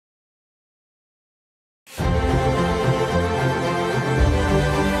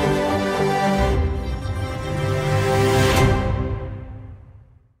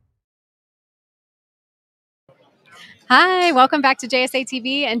Hi, welcome back to JSA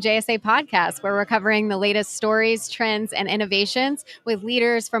TV and JSA Podcast, where we're covering the latest stories, trends, and innovations with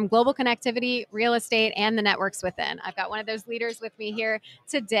leaders from global connectivity, real estate, and the networks within. I've got one of those leaders with me here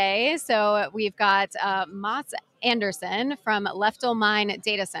today. So we've got Mats Andersson from Lefdal Mine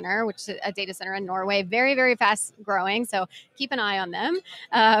Data Center, which is a data center in Norway, very, very fast growing. So keep an eye on them.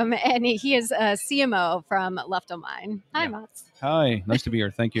 And he is a CMO from Lefdal Mine. Hi, Mats. Hi, nice to be here.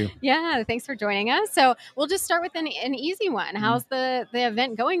 Thank you. Yeah, thanks for joining us. So we'll just start with an easy one. How's the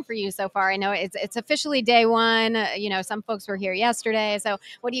event going for you so far? I know it's officially day one. Some folks were here yesterday. So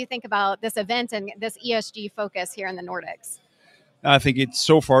what do you think about this event and this ESG focus here in the Nordics? I think it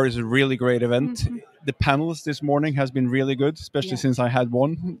so far is a really great event. The panels this morning has been really good, especially since I had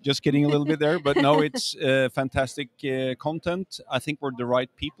one. Just kidding a little bit there, but no, it's fantastic content. I think we're the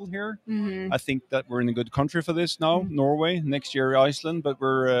right people here. I think that we're in a good country for this now, Norway, next year Iceland, but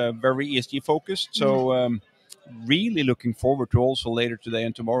we're very ESG focused. So really looking forward to also later today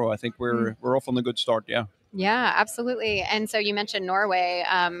and tomorrow. I think we're off on a good start, yeah. Yeah, absolutely. And so you mentioned Norway.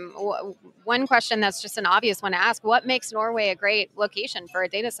 One question that's just an obvious one to ask: what makes Norway a great location for a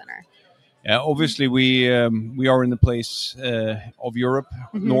data center? Yeah, obviously we are in the place of Europe,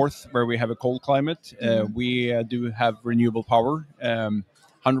 north, where we have a cold climate. We do have renewable power,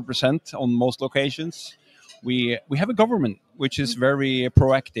 100% on most locations. We have a government which is very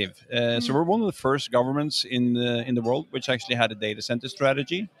proactive. So we're one of the first governments in the world which actually had a data center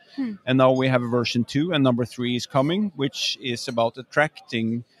strategy. And now we have a version 2, and number 3 is coming, which is about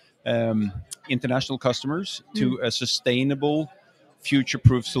attracting international customers to a sustainable,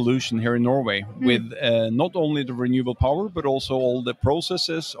 future-proof solution here in Norway with not only the renewable power, but also all the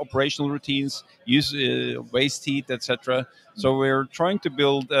processes, operational routines, use waste heat, etc. So we're trying to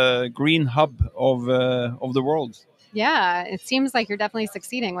build a green hub of the world. Yeah, it seems like you're definitely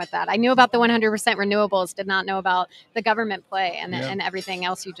succeeding with that. I knew about the 100% renewables, did not know about the government play and everything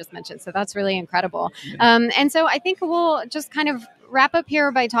else you just mentioned. So that's really incredible. And so I think we'll just kind of wrap up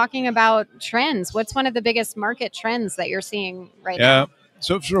here by talking about trends. What's one of the biggest market trends that you're seeing right now?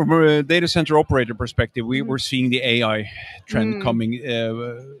 So from a data center operator perspective, we're seeing the AI trend coming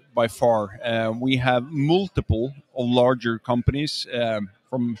by far. We have multiple of larger companies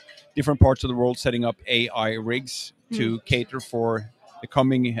from different parts of the world setting up AI rigs to cater for the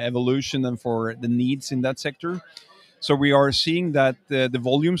coming evolution and for the needs in that sector. So we are seeing that the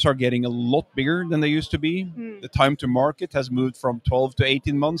volumes are getting a lot bigger than they used to be. The time to market has moved from 12 to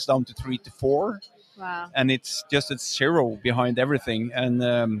 18 months down to 3 to 4. Wow. And it's just at zero behind everything. And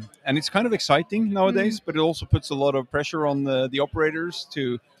it's kind of exciting nowadays, but it also puts a lot of pressure on the operators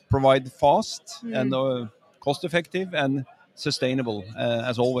to provide fast and cost effective and sustainable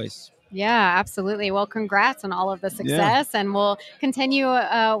as always. Yeah, absolutely. Well, congrats on all of the success, and we'll continue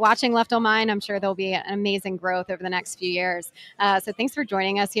watching Lefdal Mine. I'm sure there'll be an amazing growth over the next few years. So thanks for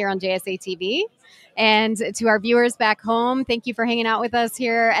joining us here on JSA TV. And to our viewers back home, thank you for hanging out with us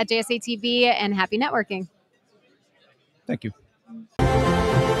here at JSA TV, and happy networking. Thank you.